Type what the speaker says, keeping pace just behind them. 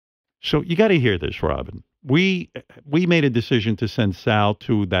So you got to hear this, Robin. We made a decision to send Sal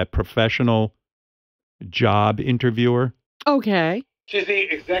to that professional job interviewer. Okay. She's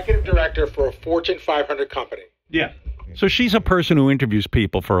the executive director for a Fortune 500 company. Yeah. So she's a person who interviews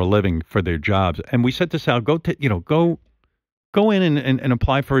people for a living for their jobs. And we said to Sal, go in and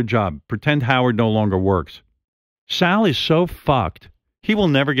apply for a job. Pretend Howard no longer works. Sal is so fucked. He will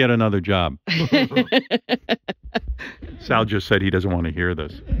never get another job. Sal just said he doesn't want to hear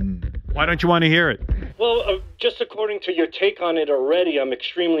this. Why don't you want to hear it? Well, just according to your take on it already, I'm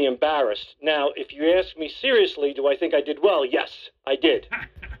extremely embarrassed. Now, if you ask me seriously, do I think I did well? Yes, I did.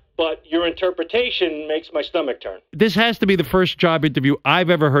 But your interpretation makes my stomach turn. This has to be the first job interview I've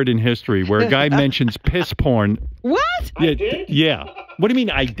ever heard in history where a guy mentions piss porn. What? Yeah, I did? Yeah. What do you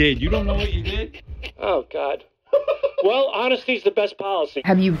mean I did? You don't know what you did? Oh, God. Well, honesty's the best policy.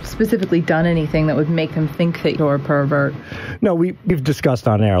 Have you specifically done anything that would make them think that you're a pervert? No, we've discussed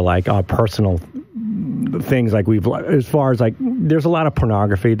on air, like, our personal things, like as far as, like, there's a lot of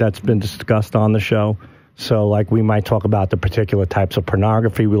pornography that's been discussed on the show. So, like, we might talk about the particular types of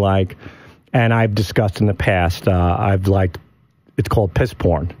pornography we like. And I've discussed in the past, I've liked, it's called piss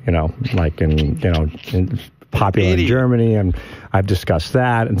porn, like popular in Germany, and I've discussed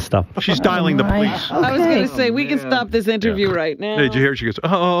that and stuff. She's dialing the police. Okay. I was going to say, we can stop this interview right now. Did you hear? She goes,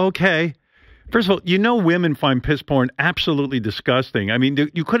 oh, okay. First of all, women find piss porn absolutely disgusting. I mean,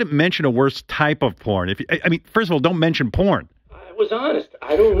 you couldn't mention a worse type of porn. First of all, don't mention porn. I was honest.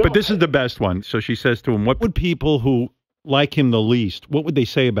 I don't know. But this is the best one. So she says to him, what would people who like him the least, what would they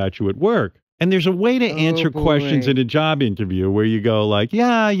say about you at work? And there's a way to answer questions in a job interview where you go like,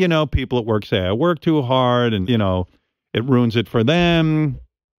 yeah, people at work say I work too hard and, it ruins it for them.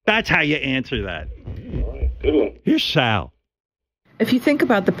 That's how you answer that. All right, good one. Here's Sal. If you think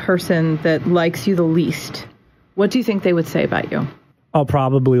about the person that likes you the least, what do you think they would say about you? Oh,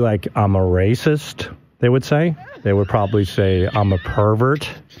 probably like I'm a racist, they would say. They would probably say I'm a pervert.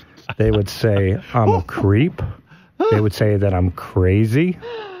 They would say I'm a creep. They would say that I'm crazy.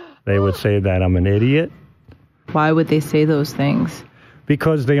 They would say that I'm an idiot. Why would they say those things?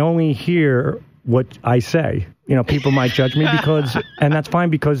 Because they only hear what I say. People might judge me and that's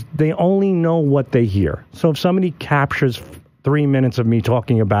fine because they only know what they hear. So if somebody captures 3 minutes of me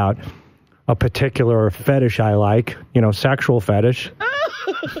talking about a particular fetish I like, sexual fetish,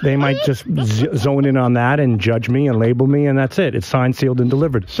 they might just zone in on that and judge me and label me, and that's it. It's signed, sealed, and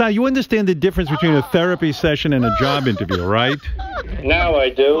delivered. Sal, you understand the difference between a therapy session and a job interview, right? Now I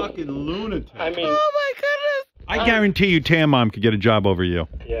do. Fucking lunatic. I mean... Oh, my goodness. I guarantee you Tam Mom could get a job over you.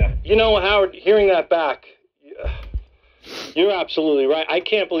 Yeah. Howard, hearing that back, you're absolutely right. I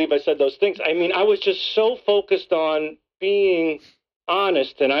can't believe I said those things. I mean, I was just so focused on being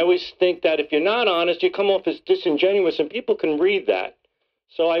honest, and I always think that if you're not honest, you come off as disingenuous, and people can read that.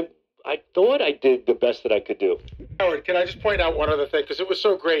 So I thought I did the best that I could do. Howard, can I just point out one other thing? Because it was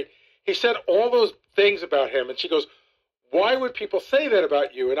so great. He said all those things about him, and she goes, why would people say that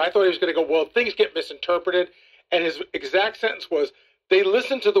about you? And I thought he was going to go, well, things get misinterpreted. And his exact sentence was, they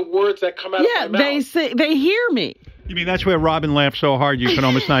listen to the words that come out of my mouth. Yeah, they hear me. You mean that's where Robin laughed so hard you can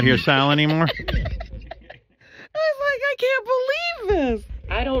almost not hear Sal anymore? I was like, I can't believe this.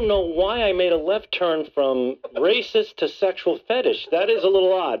 I don't know why I made a left turn from racist to sexual fetish. That is a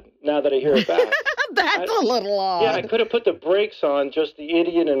little odd now that I hear it back. That's a little odd. Yeah, I could have put the brakes on just the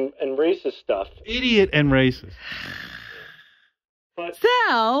idiot and racist stuff. Idiot and racist. But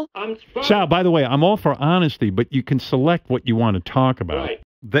Sal. Sal, by the way, I'm all for honesty, but you can select what you want to talk about. Right.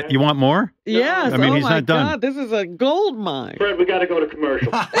 That you want more? Yes. I mean, he's my not done. God, this is a gold mine. Fred, we got to go to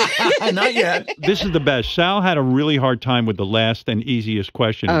commercial. Not yet. This is the best. Sal had a really hard time with the last and easiest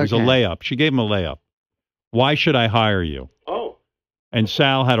question. It was a layup. She gave him a layup. Why should I hire you? Oh. And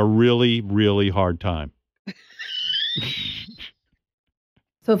Sal had a really, really hard time.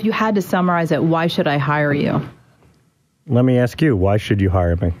 So if you had to summarize it, why should I hire you? Let me ask you, why should you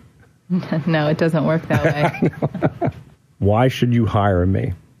hire me? No, it doesn't work that way. Why should you hire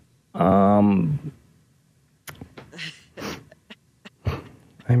me? I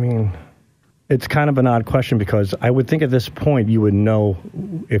mean, it's kind of an odd question because I would think at this point you would know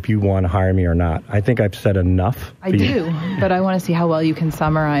if you want to hire me or not. I think I've said enough. I do, but I want to see how well you can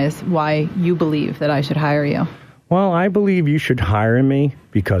summarize why you believe that I should hire you. Well, I believe you should hire me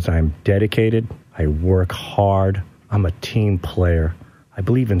because I'm dedicated. I work hard. I'm a team player. I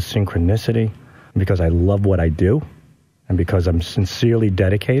believe in synchronicity because I love what I do. And because I'm sincerely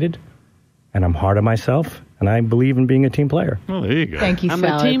dedicated, and I'm hard on myself, and I believe in being a team player. Well, there you go. Thank you, I'm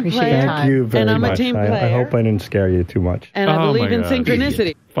Sal. a team I appreciate player. your time. Thank you very much. And I'm a team player. I hope I didn't scare you too much. And I believe in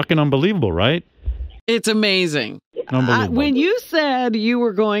synchronicity. Fucking unbelievable, right? It's amazing. Unbelievable. When you said you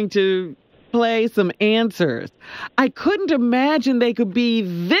were going to play some answers, I couldn't imagine they could be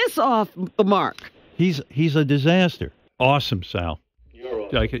this off the mark. He's a disaster. Awesome, Sal. You're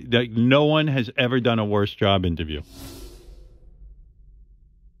welcome. Like, no one has ever done a worse job interview.